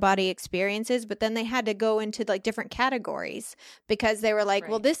like out-of-body experiences, but then they had to go into like different categories because they were like,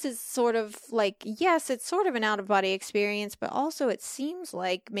 well, this is sort of like, yes, it's sort of an out-of-body experience, but also it seems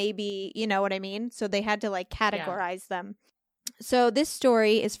like maybe, you know what I mean? So they had to like categorize them. So this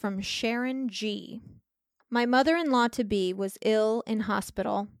story is from Sharon G. My mother-in-law-to-be was ill in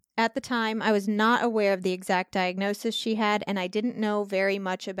hospital. At the time, I was not aware of the exact diagnosis she had, and I didn't know very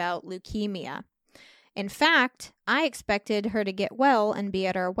much about leukemia. In fact, I expected her to get well and be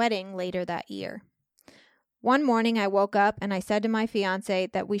at our wedding later that year. One morning, I woke up and I said to my fiance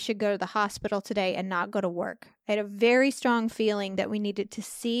that we should go to the hospital today and not go to work. I had a very strong feeling that we needed to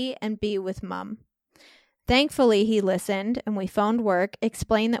see and be with Mom. Thankfully, he listened, and we phoned work,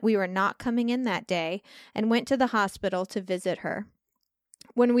 explained that we were not coming in that day, and went to the hospital to visit her.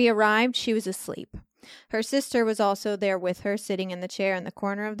 When we arrived, she was asleep. Her sister was also there with her, sitting in the chair in the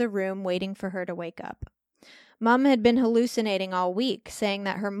corner of the room, waiting for her to wake up. Mom had been hallucinating all week, saying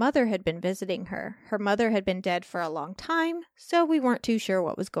that her mother had been visiting her. Her mother had been dead for a long time, so we weren't too sure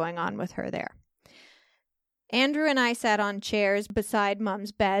what was going on with her there. Andrew and I sat on chairs beside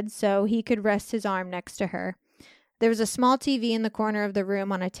Mom's bed so he could rest his arm next to her. There was a small TV in the corner of the room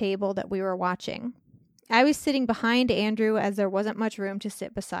on a table that we were watching. I was sitting behind Andrew as there wasn't much room to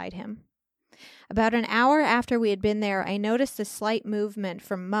sit beside him. About an hour after we had been there, I noticed a slight movement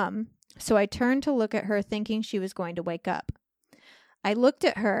from Mum, so I turned to look at her thinking she was going to wake up. I looked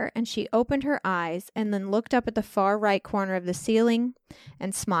at her, and she opened her eyes and then looked up at the far right corner of the ceiling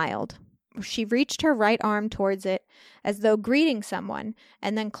and smiled. She reached her right arm towards it as though greeting someone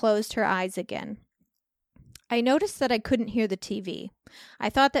and then closed her eyes again. I noticed that I couldn't hear the TV. I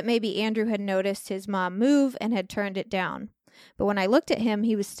thought that maybe Andrew had noticed his mom move and had turned it down. But when I looked at him,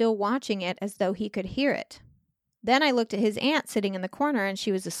 he was still watching it as though he could hear it. Then I looked at his aunt sitting in the corner and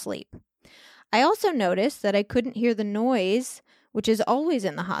she was asleep. I also noticed that I couldn't hear the noise, which is always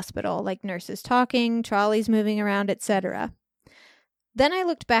in the hospital, like nurses talking, trolleys moving around, etc. Then I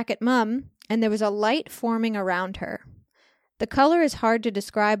looked back at Mum, and there was a light forming around her. The color is hard to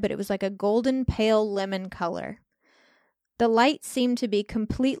describe, but it was like a golden pale lemon color. The light seemed to be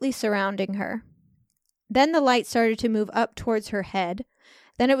completely surrounding her. Then the light started to move up towards her head.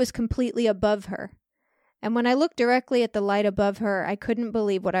 Then it was completely above her. And when I looked directly at the light above her, I couldn't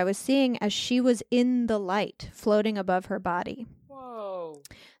believe what I was seeing, as she was in the light, floating above her body. Whoa.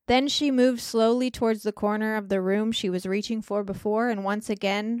 Then she moved slowly towards the corner of the room she was reaching for before, and once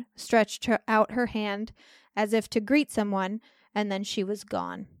again stretched out her hand as if to greet someone, and then she was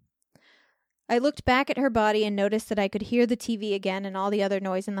gone. I looked back at her body and noticed that I could hear the TV again, and all the other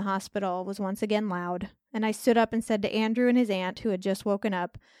noise in the hospital was once again loud. And I stood up and said to Andrew and his aunt, who had just woken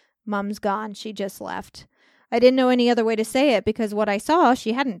up, "Mum's gone. She just left." I didn't know any other way to say it because what I saw,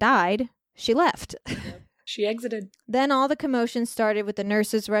 she hadn't died. She left. She exited. Then all the commotion started with the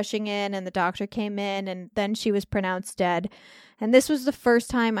nurses rushing in, and the doctor came in, and then she was pronounced dead. And this was the first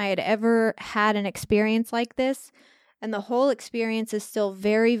time I had ever had an experience like this, and the whole experience is still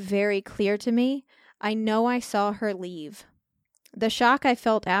very, very clear to me. I know I saw her leave. The shock I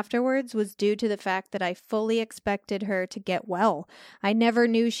felt afterwards was due to the fact that I fully expected her to get well. I never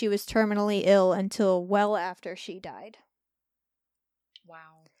knew she was terminally ill until well after she died.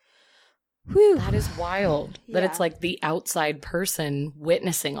 Wow. Whew. That is wild. That Yeah. it's like the outside person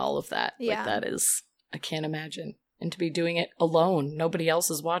witnessing all of that. Yeah. Like that is, I can't imagine. And to be doing it alone. Nobody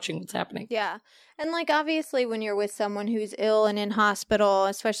else is watching what's happening. Yeah. And like obviously when you're with someone who's ill and in hospital,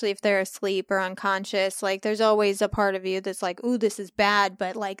 especially if they're asleep or unconscious, like there's always a part of you that's like, ooh, this is bad.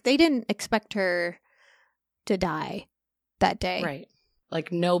 But like they didn't expect her to die that day. Right.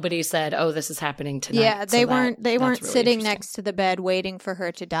 Like nobody said, oh, this is happening tonight. Yeah, they So weren't that's really sitting interesting. next to the bed waiting for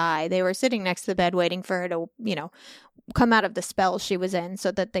her to die. They were sitting next to the bed waiting for her to, come out of the spell she was in so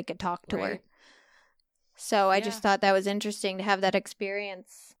that they could talk to her. Right. So I just thought that was interesting to have that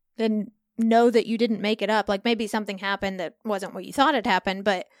experience and know that you didn't make it up. Like maybe something happened that wasn't what you thought had happened,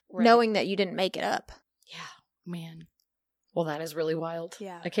 but Right. knowing that you didn't make it up. Yeah, man. Well, that is really wild.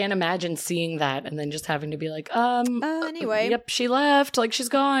 Yeah. I can't imagine seeing that and then just having to be like, anyway. Yep, she left. Like, she's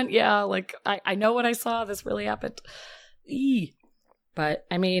gone. Yeah, like, I know what I saw. This really happened. Eee. But,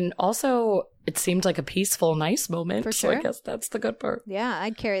 I mean, also, it seemed like a peaceful, nice moment. For So sure. I guess that's the good part. Yeah,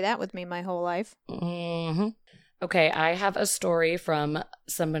 I'd carry that with me my whole life. Mm-hmm. Okay, I have a story from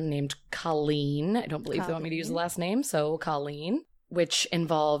someone named Colleen. I don't believe they want me to use the last name, so Colleen, which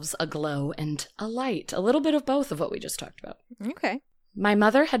involves a glow and a light. A little bit of both of what we just talked about. Okay. My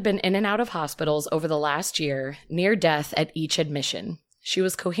mother had been in and out of hospitals over the last year, near death at each admission. She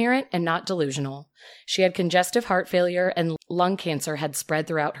was coherent and not delusional. She had congestive heart failure and lung cancer had spread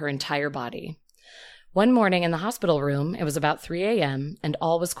throughout her entire body. One morning in the hospital room, it was about 3 a.m., and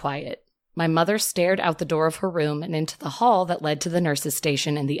all was quiet. My mother stared out the door of her room and into the hall that led to the nurse's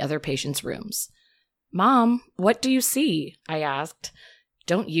station and the other patients' rooms. "Mom, what do you see?" I asked.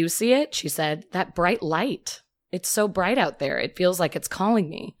 "Don't you see it?" she said. "That bright light. It's so bright out there. It feels like it's calling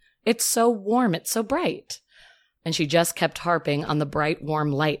me. It's so warm. It's so bright." And she just kept harping on the bright,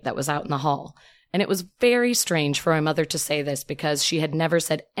 warm light that was out in the hall. And it was very strange for my mother to say this because she had never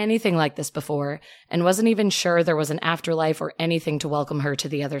said anything like this before and wasn't even sure there was an afterlife or anything to welcome her to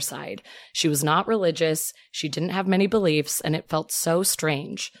the other side. She was not religious, she didn't have many beliefs, and it felt so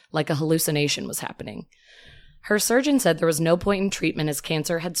strange, like a hallucination was happening. Her surgeon said there was no point in treatment as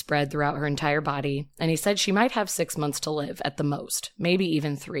cancer had spread throughout her entire body, and he said she might have 6 months to live at the most, maybe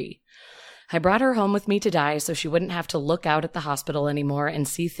even 3. I brought her home with me to die so she wouldn't have to look out at the hospital anymore and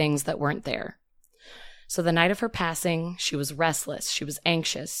see things that weren't there. So the night of her passing, she was restless, she was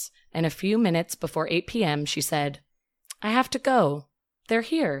anxious, and a few minutes before 8 p.m., she said, "I have to go. They're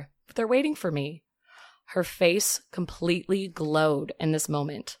here. They're waiting for me." Her face completely glowed in this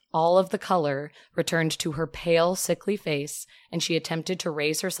moment. All of the color returned to her pale, sickly face, and she attempted to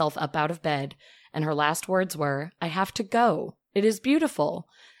raise herself up out of bed, and her last words were, "I have to go. It is beautiful."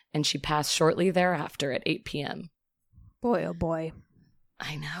 And she passed shortly thereafter at 8 p.m. Boy, oh boy.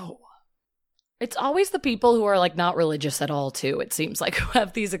 I know. It's always the people who are like not religious at all, too, it seems like, who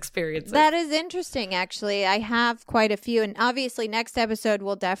have these experiences. That is interesting, actually. I have quite a few. And obviously, next episode,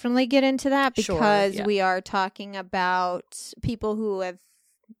 we'll definitely get into that because we are talking about people who have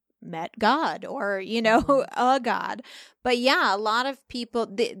met God or, a God. But yeah, a lot of people,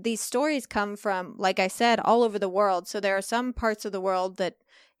 these stories come from, like I said, all over the world. So there are some parts of the world that,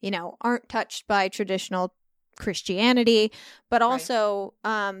 aren't touched by traditional Christianity, but also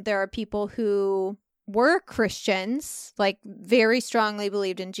there are people who were Christians, like very strongly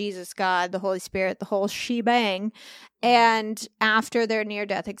believed in Jesus, God, the Holy Spirit, the whole shebang, and after their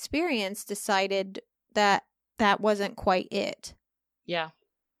near-death experience decided that that wasn't quite it. Yeah.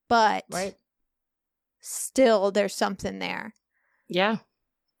 But still there's something there. Yeah.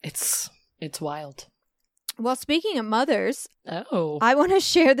 It's wild. Well, speaking of mothers, I want to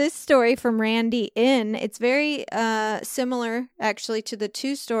share this story from Randy Inn. It's very similar, actually, to the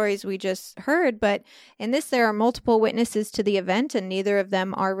 2 stories we just heard, but in this, there are multiple witnesses to the event, and neither of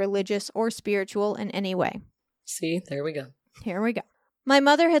them are religious or spiritual in any way. See, there we go. Here we go. My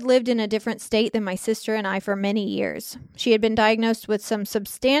mother had lived in a different state than my sister and I for many years. She had been diagnosed with some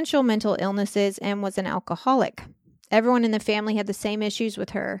substantial mental illnesses and was an alcoholic. Everyone in the family had the same issues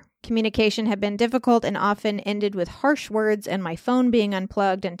with her. Communication had been difficult and often ended with harsh words and my phone being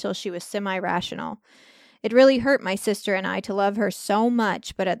unplugged until she was semi-rational. It really hurt my sister and I to love her so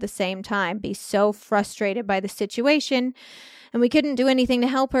much, but at the same time be so frustrated by the situation, and we couldn't do anything to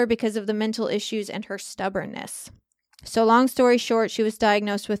help her because of the mental issues and her stubbornness. So long story short, she was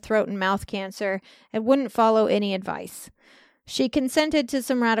diagnosed with throat and mouth cancer and wouldn't follow any advice. She consented to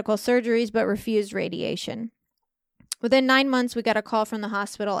some radical surgeries but refused radiation. Within 9 months, we got a call from the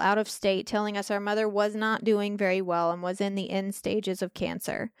hospital out of state telling us our mother was not doing very well and was in the end stages of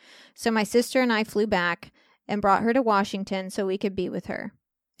cancer. So my sister and I flew back and brought her to Washington so we could be with her.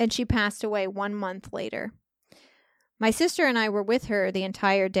 And she passed away 1 month later. My sister and I were with her the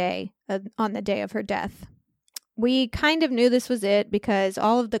entire day on the day of her death. We kind of knew this was it because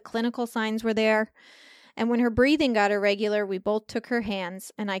all of the clinical signs were there. And when her breathing got irregular, we both took her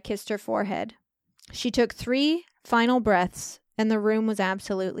hands and I kissed her forehead. She took 3 final breaths, and the room was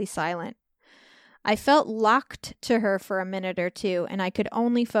absolutely silent. I felt locked to her for a minute or two, and I could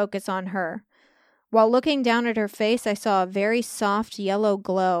only focus on her. While looking down at her face, I saw a very soft yellow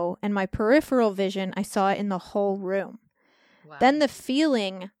glow, and my peripheral vision, I saw it in the whole room. Wow. Then the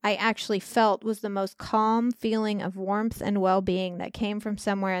feeling I actually felt was the most calm feeling of warmth and well-being that came from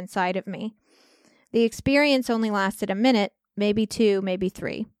somewhere inside of me. The experience only lasted a minute, maybe 2, maybe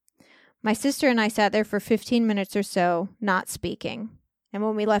 3. My sister and I sat there for 15 minutes or so, not speaking. And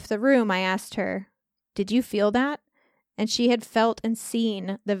when we left the room, I asked her, "Did you feel that?" And she had felt and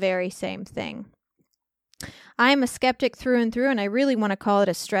seen the very same thing. I am a skeptic through and through, and I really want to call it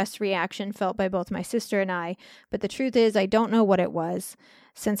a stress reaction felt by both my sister and I, but the truth is I don't know what it was,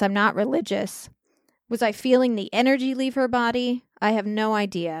 since I'm not religious. Was I feeling the energy leave her body? I have no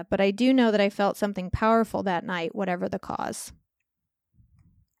idea, but I do know that I felt something powerful that night, whatever the cause.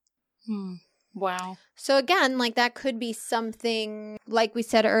 Wow. So again, like that could be something like we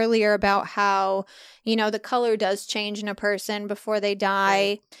said earlier about how, the color does change in a person before they die.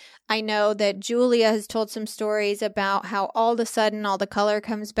 Right. I know that Julia has told some stories about how all of a sudden all the color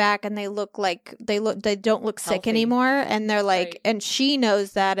comes back and they don't look sick anymore. And they're like, right. And she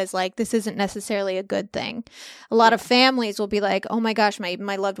knows that as like, this isn't necessarily a good thing. A lot of families will be like, oh my gosh, my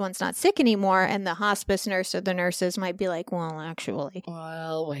loved one's not sick anymore. And the hospice nurse or the nurses might be like, well, actually.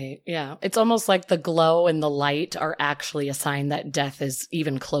 Well, wait. Yeah. It's almost like the glow and the light are actually a sign that death is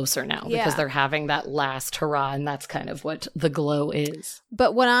even closer now because they're having that last hurrah. And that's kind of what the glow is.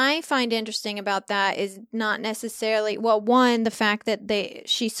 But what I find interesting about that is not necessarily, well, one, the fact that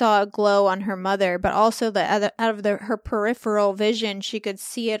she saw a glow on her mother, but also out of her peripheral vision, she could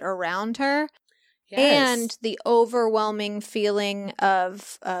see it around her. Yes. And the overwhelming feeling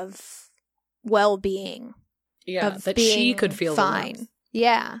of well-being. Yeah, that she could feel fine.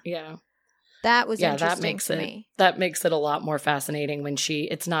 Yeah. Yeah. That was interesting to me. That makes it a lot more fascinating when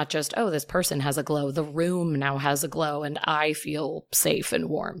it's not just, oh, this person has a glow. The room now has a glow and I feel safe and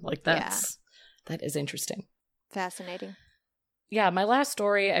warm. Like that is interesting. Fascinating. Yeah, my last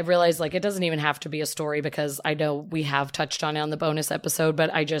story, I realized like it doesn't even have to be a story because I know we have touched on it on the bonus episode,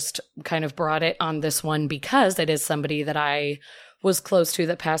 but I just kind of brought it on this one because it is somebody that I was close to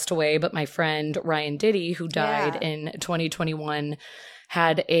that passed away. But my friend Ryan Diddy, who died in 2021,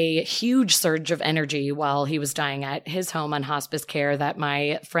 had a huge surge of energy while he was dying at his home on hospice care that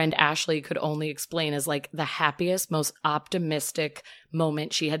my friend Ashley could only explain as like the happiest, most optimistic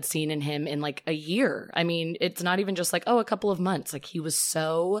moment she had seen in him in like a year. I mean, it's not even just like, oh, a couple of months. Like he was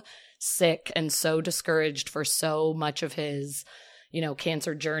so sick and so discouraged for so much of his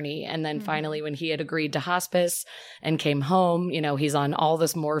cancer journey. And then finally, when he had agreed to hospice and came home, he's on all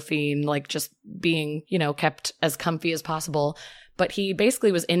this morphine, like just being, kept as comfy as possible. But he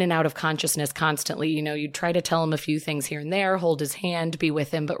basically was in and out of consciousness constantly. You'd try to tell him a few things here and there, hold his hand, be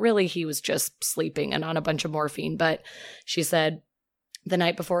with him. But really, he was just sleeping and on a bunch of morphine. But she said the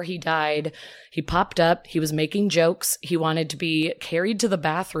night before he died, he popped up. He was making jokes. He wanted to be carried to the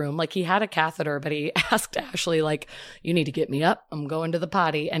bathroom. Like he had a catheter, but he asked Ashley, like, you need to get me up. I'm going to the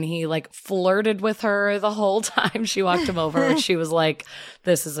potty. And he like flirted with her the whole time she walked him over. And she was like,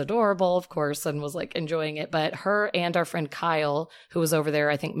 this is adorable, of course, and was like enjoying it. But her and our friend Kyle, who was over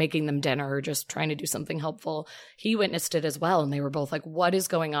there, I think making them dinner or just trying to do something helpful, he witnessed it as well. And they were both like, what is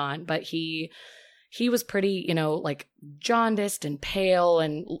going on? But he was pretty, like jaundiced and pale,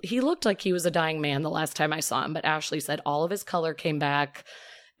 and he looked like he was a dying man the last time I saw him. But Ashley said all of his color came back.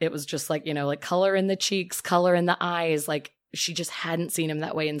 It was just like, like color in the cheeks, color in the eyes. Like she just hadn't seen him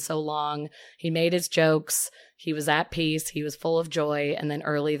that way in so long. He made his jokes. He was at peace. He was full of joy. And then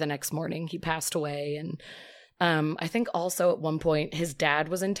early the next morning, he passed away. And I think also at one point his dad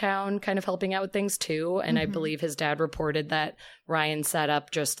was in town kind of helping out with things too. And I believe his dad reported that Ryan sat up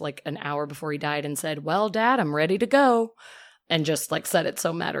just like an hour before he died and said, well, Dad, I'm ready to go. And just like said it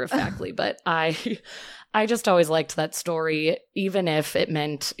so matter-of-factly. But I just always liked that story, even if it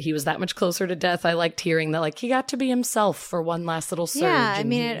meant he was that much closer to death. I liked hearing that like he got to be himself for one last little surge. Yeah, I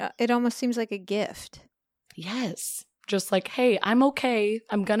mean, it almost seems like a gift. Yes. Just like, hey, I'm okay.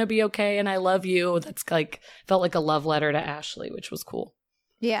 I'm going to be okay. And I love you. That's like, felt like a love letter to Ashley, which was cool.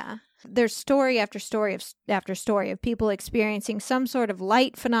 Yeah. There's story after story after story of people experiencing some sort of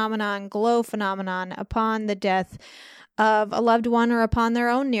light phenomenon, glow phenomenon upon the death of a loved one or upon their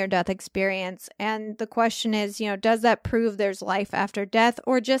own near-death experience. And the question is, does that prove there's life after death,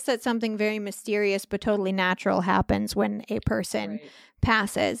 or just that something very mysterious but totally natural happens when a person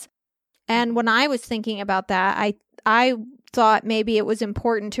passes? And when I was thinking about that, I thought maybe it was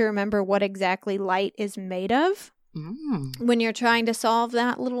important to remember what exactly light is made of when you're trying to solve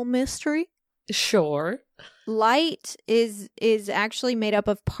that little mystery. Sure. Light is actually made up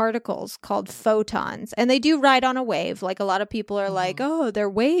of particles called photons, and they do ride on a wave. Like a lot of people are like, oh, they're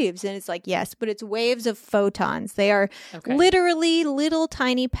waves. And it's like, yes, but it's waves of photons. They are literally little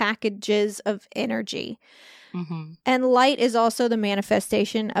tiny packages of energy. And light is also the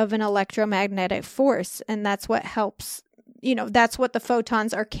manifestation of an electromagnetic force. And that's what helps, that's what the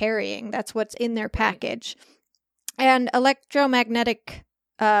photons are carrying. That's what's in their package. And electromagnetic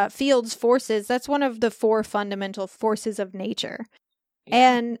fields, forces, that's one of the 4 fundamental forces of nature.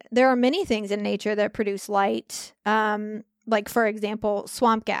 Yeah. And there are many things in nature that produce light. Like, for example,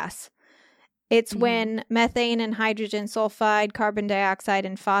 swamp gas. It's when methane and hydrogen sulfide, carbon dioxide,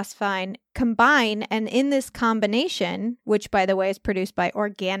 and phosphine combine. And in this combination, which, by the way, is produced by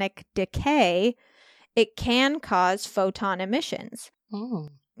organic decay, it can cause photon emissions. Oh.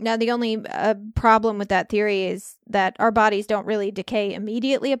 Now, the only problem with that theory is that our bodies don't really decay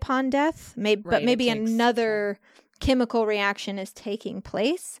immediately upon death, but maybe another chemical reaction is taking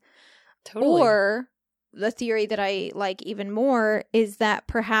place. Totally. Or the theory that I like even more is that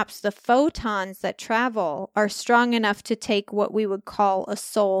perhaps the photons that travel are strong enough to take what we would call a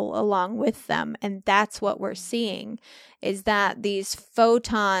soul along with them. And that's what we're seeing, is that these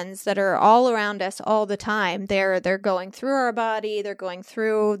photons that are all around us all the time, they're going through our body, they're going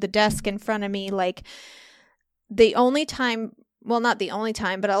through the desk in front of me. Like the only time, well, not the only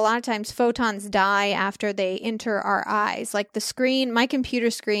time, but a lot of times photons die after they enter our eyes. Like the screen, my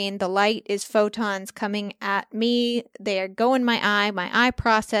computer screen, the light is photons coming at me. They go in my eye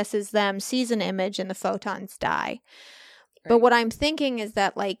processes them, sees an image, and the photons die. Right. But what I'm thinking is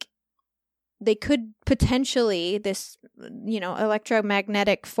that like they could potentially, this,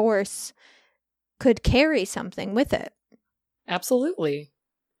 electromagnetic force could carry something with it. Absolutely.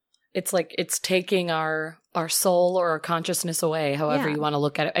 It's like it's taking our soul or our consciousness away, however you want to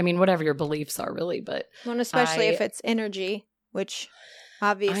look at it. I mean, whatever your beliefs are, really. But especially if it's energy, which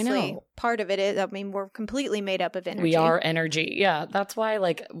obviously part of it is. I mean, we're completely made up of energy. We are energy. Yeah, that's why,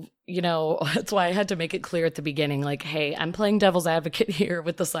 that's why I had to make it clear at the beginning, like, hey, I'm playing devil's advocate here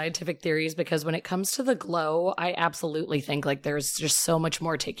with the scientific theories, because when it comes to the glow, I absolutely think like there's just so much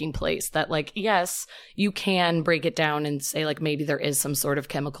more taking place that, like, yes, you can break it down and say like maybe there is some sort of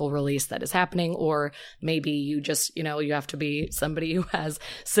chemical release that is happening, or maybe you just, you have to be somebody who has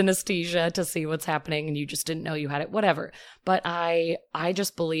synesthesia to see what's happening and you just didn't know you had it, whatever. But I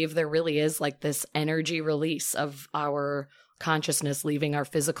just believe there really is like this energy release of our consciousness leaving our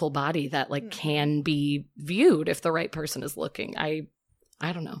physical body that like can be viewed if the right person is looking. I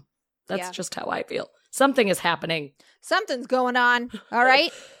don't know. That's just how I feel. Something is happening. Something's going on. All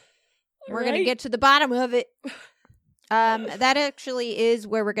right. We're going to get to the bottom of it. That actually is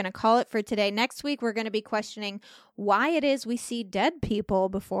where we're going to call it for today. Next week, we're going to be questioning why it is we see dead people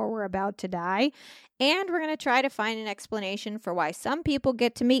before we're about to die. And we're going to try to find an explanation for why some people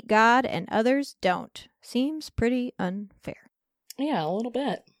get to meet God and others don't. Seems pretty unfair. Yeah, a little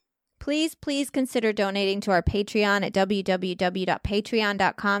bit. Please consider donating to our Patreon at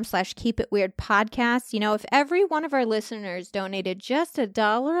www.patreon.com/keepitweirdpodcast. If every one of our listeners donated just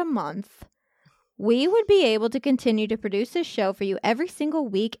 $1 a month, we would be able to continue to produce this show for you every single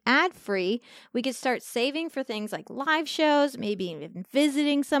week, ad-free. We could start saving for things like live shows, maybe even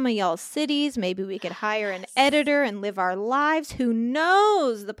visiting some of y'all's cities. Maybe we could hire an editor and live our lives. Who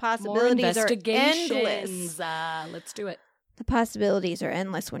knows? The possibilities are endless. Let's do it. The possibilities are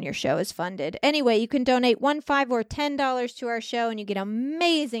endless when your show is funded. Anyway, you can donate $1, $5, or $10 to our show, and you get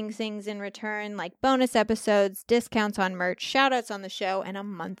amazing things in return, like bonus episodes, discounts on merch, shout-outs on the show, and a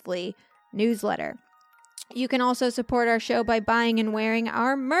monthly newsletter. You can also support our show by buying and wearing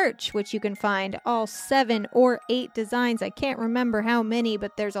our merch, which you can find all 7 or 8 designs. I can't remember how many,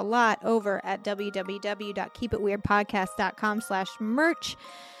 but there's a lot over at www.keepitweirdpodcast.com/merch.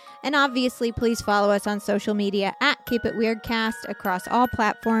 And obviously, please follow us on social media at Keep It Weirdcast across all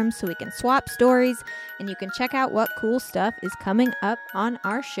platforms so we can swap stories, and you can check out what cool stuff is coming up on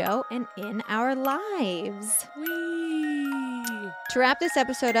our show and in our lives. Whee! To wrap this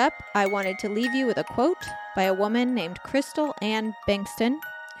episode up, I wanted to leave you with a quote by a woman named Crystal Ann Bankston,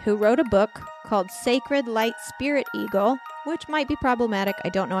 who wrote a book called Sacred Light Spirit Eagle, which might be problematic. I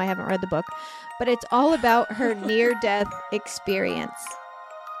don't know. I haven't read the book. But it's all about her near-death experience.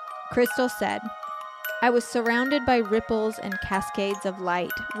 Crystal said, "I was surrounded by ripples and cascades of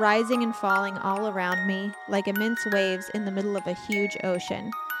light, rising and falling all around me like immense waves in the middle of a huge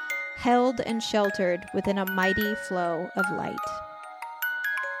ocean, held and sheltered within a mighty flow of light."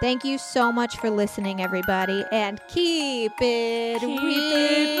 Thank you so much for listening, everybody, and keep it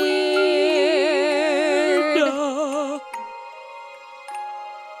weird.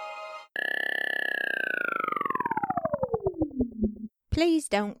 Please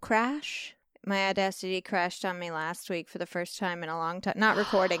don't crash. My Audacity crashed on me last week for the first time in a long time. Not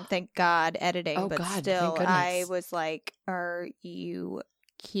recording, thank God, editing, oh, but God, still, I was like, are you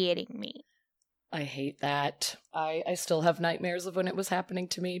kidding me? I hate that. I still have nightmares of when it was happening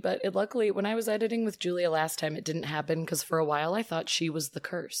to me, but luckily, when I was editing with Julia last time, it didn't happen, because for a while I thought she was the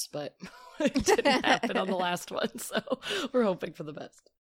curse, but it didn't happen on the last one, so we're hoping for the best.